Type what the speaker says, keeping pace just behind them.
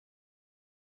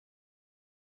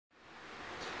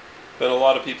Been a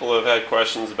lot of people have had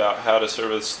questions about how to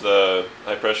service the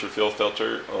high pressure fuel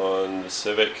filter on the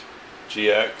Civic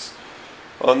GX.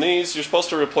 On these, you're supposed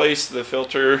to replace the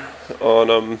filter on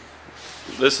them.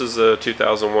 This is a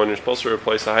 2001. You're supposed to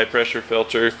replace the high pressure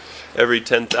filter every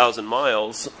 10,000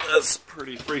 miles. That's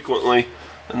pretty frequently.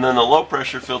 And then the low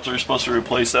pressure filter, you're supposed to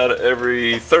replace that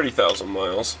every 30,000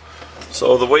 miles.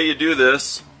 So the way you do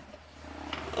this,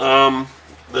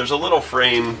 there's a little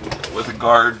frame with a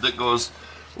guard that goes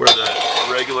where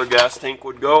the regular gas tank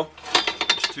would go.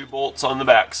 There's 2 bolts on the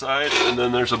back side, and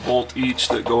then there's a bolt each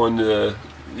that go into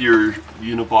your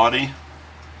unibody.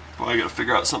 Boy, I gotta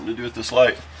figure out something to do with this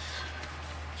light.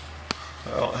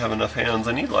 I don't have enough hands.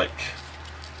 I need like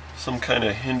some kind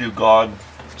of Hindu god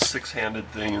 6-handed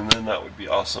thing, and then that would be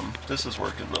awesome. This is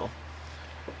working though.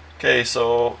 Okay,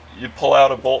 so you pull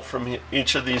out a bolt from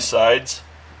each of these sides,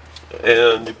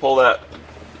 and you pull that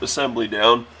assembly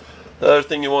down. The other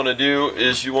thing you want to do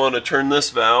is you want to turn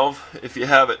this valve. If you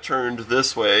have it turned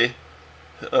this way,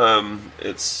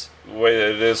 it's the way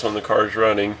that it is when the car is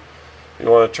running. You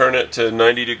want to turn it to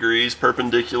 90 degrees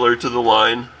perpendicular to the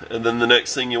line, and then the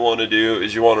next thing you want to do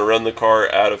is you want to run the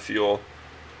car out of fuel.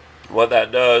 What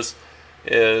that does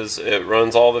is it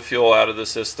runs all the fuel out of the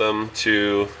system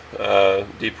to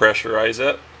depressurize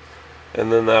it,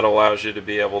 and then that allows you to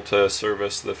be able to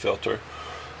service the filter.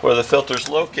 Where the filter's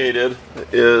located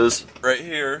is right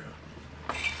here,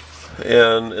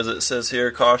 and as it says here,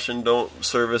 caution, don't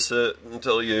service it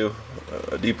until you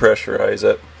depressurize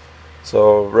it.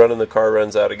 So running the car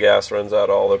runs out of gas, runs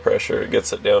out all the pressure, it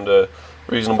gets it down to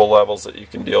reasonable levels that you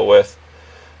can deal with.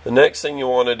 The next thing you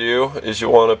want to do is you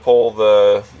want to pull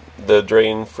the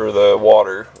drain for the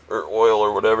water or oil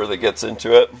or whatever that gets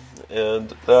into it,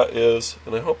 and that is,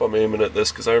 and I hope I'm aiming at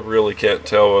this because I really can't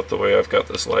tell with the way I've got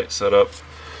this light set up.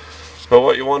 But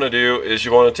what you want to do is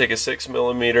you want to take a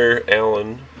 6mm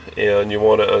Allen and you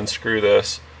want to unscrew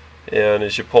this, and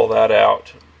as you pull that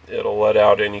out, it'll let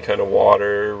out any kind of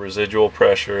water, residual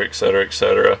pressure, etc.,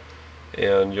 etc.,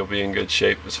 and you'll be in good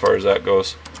shape as far as that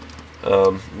goes.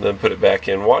 Then put it back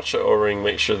in. Watch the O-ring,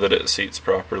 make sure that it seats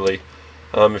properly.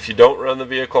 If you don't run the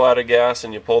vehicle out of gas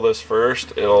and you pull this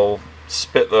first, it'll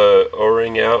spit the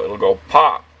O-ring out, it'll go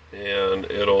pop, and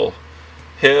it'll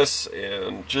hiss,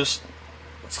 and just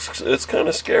it's kind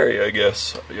of scary, I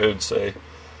guess I would say.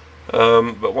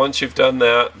 But once you've done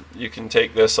that, you can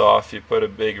take this off. You put a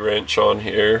big wrench on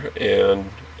here and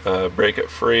break it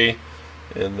free,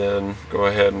 and then go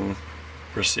ahead and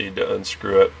proceed to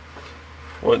unscrew it.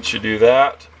 Once you do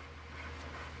that,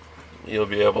 you'll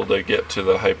be able to get to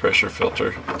the high pressure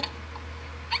filter.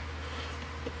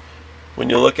 When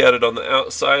you look at it on the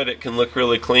outside, it can look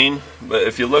really clean, but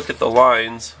if you look at the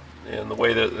lines and the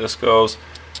way that this goes,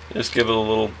 just give it a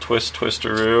little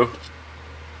twistaroo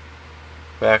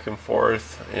back and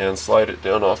forth and slide it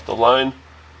down off the line.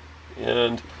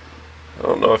 And I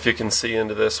don't know if you can see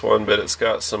into this one, but it's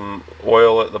got some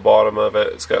oil at the bottom of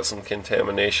it. It's got some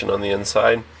contamination on the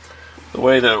inside. The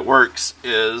way that it works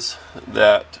is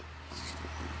that,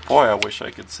 boy, I wish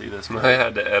I could see this. I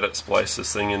had to splice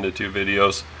this thing into 2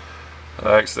 videos.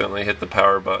 I accidentally hit the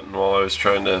power button while I was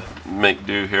trying to make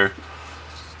do here.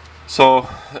 So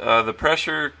the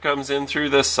pressure comes in through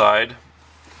this side,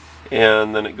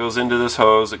 and then it goes into this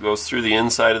hose. It goes through the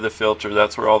inside of the filter.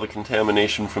 That's where all the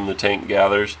contamination from the tank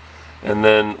gathers. And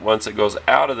then once it goes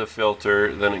out of the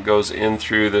filter, then it goes in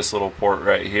through this little port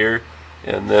right here,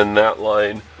 and then that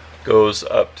line goes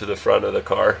up to the front of the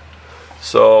car.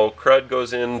 So crud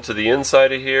goes into the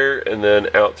inside of here and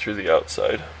then out through the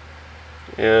outside,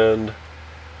 and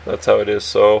that's how it is.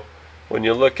 So when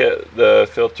you look at the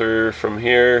filter from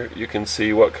here, you can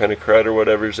see what kind of crud or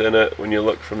whatever's in it. When you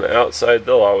look from the outside,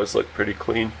 they'll always look pretty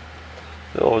clean.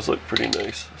 They'll always look pretty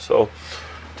nice. So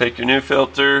take your new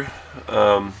filter.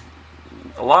 A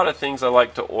lot of things I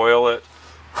like to oil it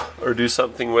or do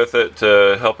something with it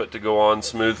to help it to go on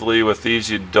smoothly. With these,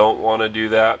 you don't want to do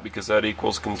that because that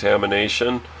equals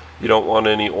contamination. You don't want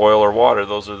any oil or water.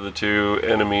 Those are the 2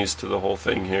 enemies to the whole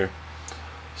thing here.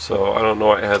 So I don't know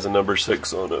why it has a number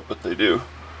 6 on it, but they do.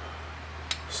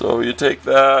 So you take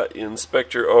that, you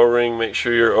inspect your O-ring, make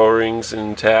sure your O-ring's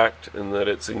intact and that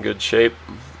it's in good shape,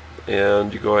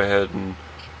 and you go ahead and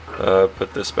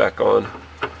put this back on.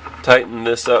 Tighten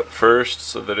this up first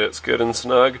so that it's good and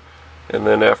snug, and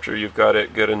then after you've got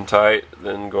it good and tight,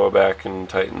 then go back and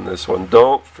tighten this one.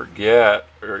 Don't forget,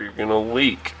 or you're going to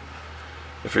leak.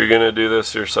 If you're going to do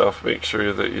this yourself, make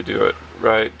sure that you do it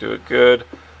right, do it good.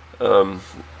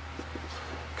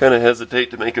 Kind of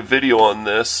hesitate to make a video on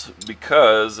this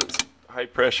because it's high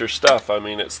pressure stuff. I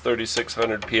mean, it's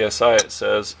 3600 psi it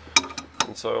says,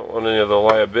 and so I don't want any of the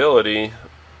liability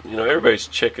you know, everybody's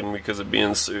chicken because of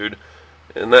being sued,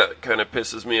 and that kind of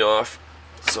pisses me off.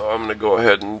 So I'm gonna go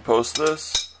ahead and post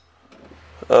this.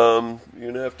 You're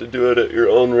gonna have to do it at your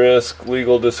own risk.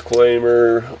 Legal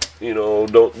disclaimer, you know,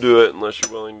 don't do it unless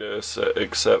you're willing to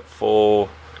accept full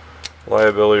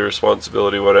liability,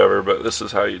 responsibility, whatever, but this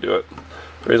is how you do it.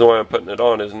 The reason why I'm putting it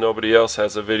on is nobody else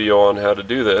has a video on how to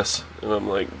do this, and I'm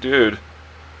like, dude,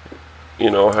 you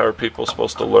know, how are people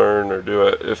supposed to learn or do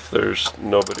it if there's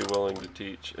nobody willing to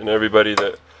teach? And everybody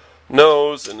that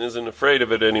knows and isn't afraid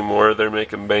of it anymore, they're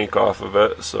making bank off of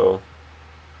it. So,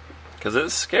 because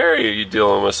it's scary you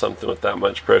dealing with something with that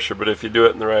much pressure, but if you do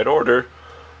it in the right order,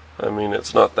 I mean,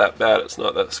 it's not that bad, it's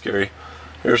not that scary.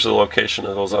 Here's the location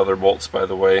of those other bolts, by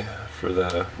the way, for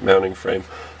the mounting frame.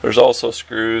 There's also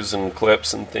screws and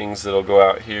clips and things that'll go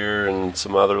out here and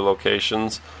some other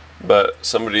locations, but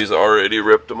somebody's already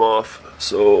ripped them off,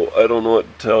 so I don't know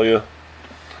what to tell you.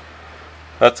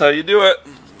 That's how you do it.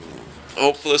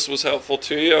 Hope this was helpful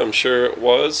to you. I'm sure it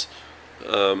was.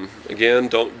 Again,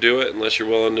 don't do it unless you're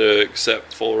willing to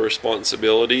accept full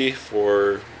responsibility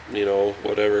for, you know,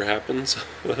 whatever happens.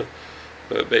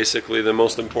 But basically the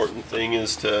most important thing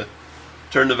is to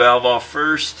turn the valve off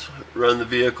first, run the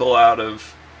vehicle out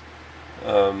of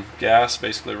gas,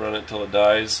 basically run it till it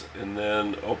dies, and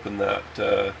then open that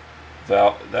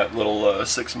valve, that little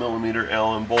 6mm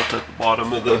Allen bolt at the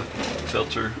bottom of the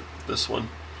filter, this one.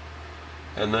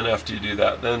 And then after you do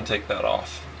that, then take that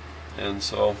off. And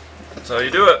so that's how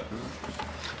you do it.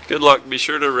 Good luck. Be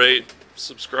sure to rate,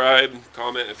 subscribe,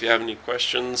 comment if you have any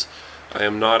questions. I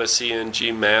am not a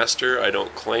CNG master. I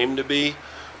don't claim to be.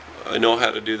 I know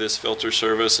how to do this filter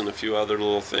service and a few other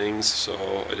little things,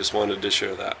 so I just wanted to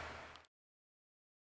share that.